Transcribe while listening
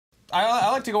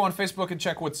I like to go on Facebook and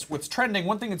check what's trending.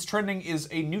 One thing that's trending is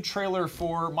a new trailer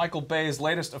for Michael Bay's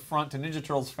latest affront to Ninja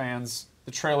Turtles fans,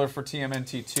 the trailer for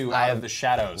TMNT 2, Out of the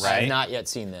Shadows. I have not yet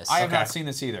seen this. I have not seen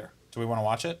this either. Do we want to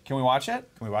watch it? Can we watch it?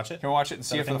 Can we watch it? Can we watch it and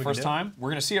see it for the first time? We're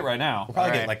going to see it right now. We'll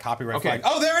probably get like copyright flag. Okay.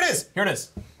 Oh, there it is! Here it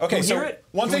is. Okay, so hear it?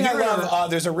 one Can thing we I hear it,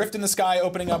 love, there's a rift in the sky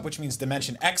opening up, which means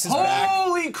Dimension X is back.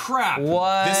 Holy crap!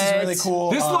 What? This is really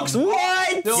cool. This looks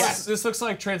What? This looks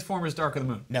like Transformers: Dark of the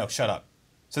Moon. No, shut up.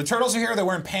 So the turtles are here. They're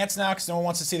wearing pants now because no one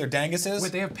wants to see their danguses.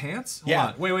 Wait, they have pants?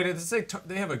 Yeah. Hold on. Wait, it's like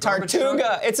they have a garbage truck?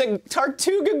 Tartuga. It's a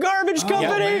Tartuga garbage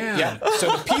company. man. Yeah.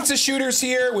 So the pizza shooters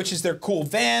here, which is their cool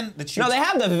van that shoots. No, they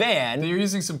have the van. They're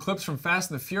using some clips from Fast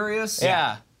and the Furious.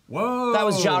 Yeah. Whoa. That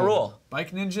was Ja Rule.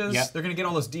 Bike Ninjas. Yep. They're gonna get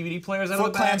all those DVD players out Foot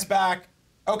of the back. Clan's back.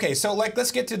 Okay, so like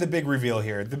let's get to the big reveal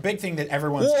here. The big thing that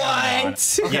everyone's counting on.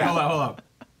 What? Okay, Yeah. hold up.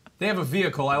 They have a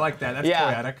vehicle. I like that. That's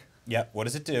Yeah. poetic. Yep. What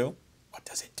does it do? What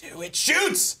does it do? It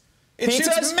shoots. It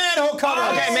Pizzas? shoots manhole covers.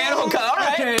 Okay, manhole cut. All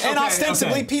right. Okay. And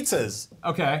ostensibly pizzas.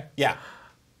 Okay. Yeah.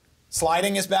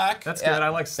 Sliding is back. That's good. I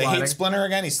like They sliding. hate Splinter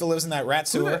again. He still lives in that rat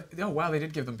sewer. Oh wow, they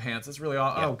did give them pants. That's really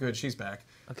awesome. Oh good, she's back.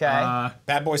 Okay.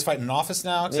 Bad Boys fighting an office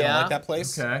now because they don't Yeah. like that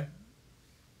place. Okay.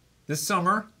 This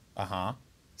summer, Uh-huh.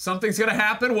 something's gonna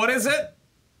happen. What is it?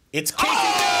 It's Casey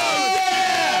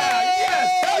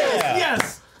Yes!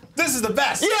 Yes! This is the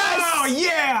best. Oh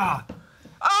yeah!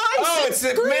 Oh, it's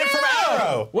the man from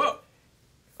Arrow. Whoa!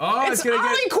 Oh, It's gonna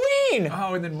Ollie get. Queen.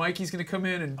 Oh, and then Mikey's gonna come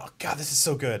in and. Oh, God, this is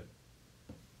so good.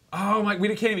 Oh my, we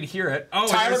can't even hear it. Oh,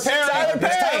 Tyler there's- Perry. Tyler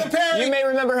There's Perry. Tyler Perry. You may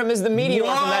remember him as the meteor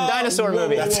from that dinosaur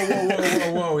movie.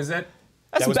 Whoa! Is that?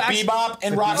 That's That was back- Bebop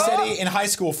and Rocksteady in high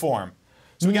school form.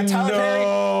 So we got Tyler Perry.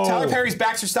 Tyler Perry's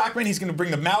Baxter Stockman. He's going to bring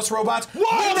the mouse robots.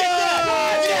 Whoa!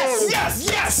 Yes! Yes!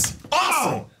 Yes!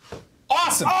 Awesome!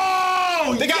 Awesome!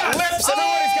 Oh! They got lips.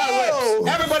 Everybody's got lips.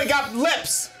 Everybody got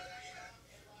lips.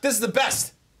 This is the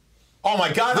best. Oh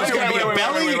my God! There's going to be a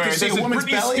belly. You can see a woman's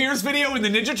Britney belly. Spears video in the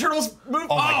Ninja Turtles movie.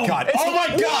 Oh my God! Oh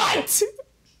my God!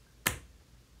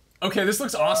 Okay, this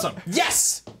looks awesome.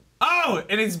 Yes! Oh,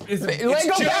 and it's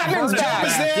Lego Jim Batman's Varney back.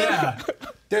 is there. Yeah.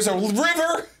 There's a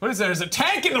river. What is that? There's a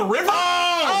tank in the river.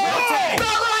 Oh! The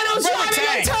Rhino's River driving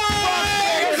a tank.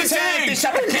 tank! River tank. They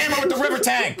shot the camera with the river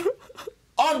tank.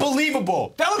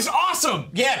 Unbelievable. That looks awesome.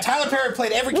 Yeah, Tyler Perry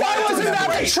played every Why character. wasn't in that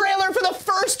the movie. trailer for the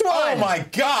first one? Oh my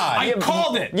God! I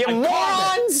called it. You I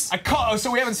morons! called it. So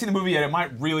we haven't seen the movie yet. It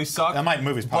might really suck. That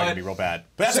movie's probably gonna be real bad.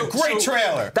 But that's a great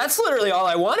trailer. That's literally all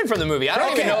I wanted from the movie. I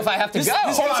don't even know if I have to go.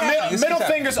 Hold on, This middle keeps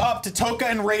fingers up to Toka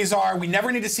and Razor. We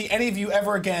never need to see any of you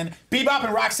ever again. Bebop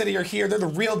and Rocksteady are here. They're the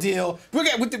real deal. We're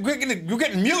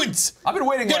getting mutants. I've been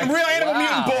waiting. Getting real animal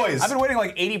mutant boys. I've been waiting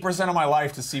like 80% of my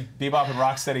life to see Bebop and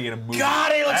Rocksteady in a movie.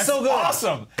 God, it looks That's so good.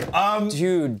 Awesome.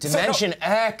 Dude, Dimension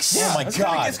X. Oh my It's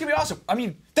God. it's gonna be awesome. I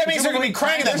mean, That means they're gonna be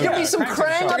Krang in that There's gonna movie. be some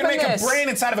Krang They're up gonna in make this. a brain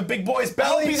inside of a big boy's Oh,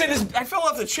 belly. he's in his. I fell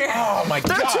off the chair. Oh my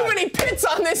There God! are too many pits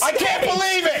on this I can't stage.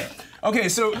 believe it. Okay,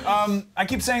 so I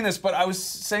keep saying this, but I was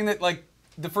saying that like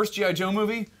the first G.I. Joe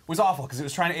movie was awful because it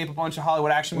was trying to ape a bunch of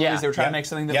Hollywood action movies. Yeah. They were trying Yep. to make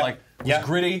something that Yep. like was Yep.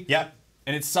 gritty. Yep.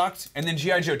 And it sucked. And then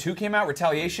G.I. Joe 2 came out,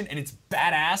 Retaliation, and it's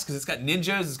badass because it's got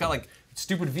ninjas, it's got like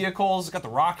stupid vehicles, it's got The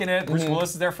Rock in it, Bruce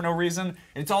Willis is there for no reason,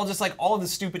 and it's all just like all of the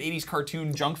stupid 80s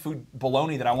cartoon junk food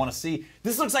baloney that I want to see.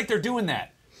 This looks like they're doing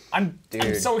that. I'm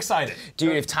so excited.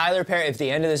 Dude, if the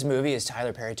end of this movie is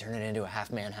Tyler Perry turning into a half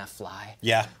man, half fly.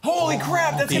 Yeah. Holy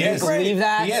crap, that's He gonna be is. great. Believe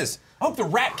that? He is. I hope the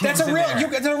Rat King's That's a in real. there.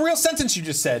 That's a real sentence you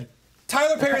just said.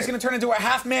 Tyler Perry's going to turn into a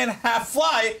half man, half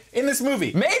fly in this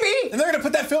movie. Maybe. And they're going to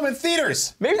put that film in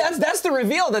theaters. Maybe that's the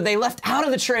reveal that they left out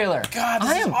of the trailer. God,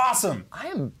 this is awesome. I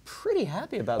am pretty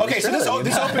happy about Okay, this so trailer.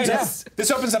 this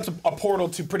opens up a portal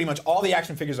to pretty much all the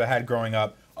action figures I had growing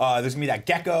up. There's gonna be that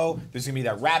gecko. There's gonna be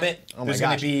that rabbit. my There's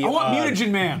gonna gosh. be. I want Mutagen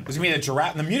Man. There's gonna be the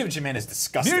giraffe. And the Mutagen Man is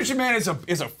disgusting. Mutagen Man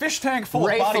is a fish tank full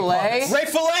Ray of body Fillet? parts. Ray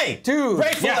Fillet, Dude,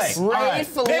 Ray Fillet. yes. Ray All right.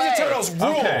 Fillet. Ninja Turtles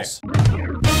rules. Okay.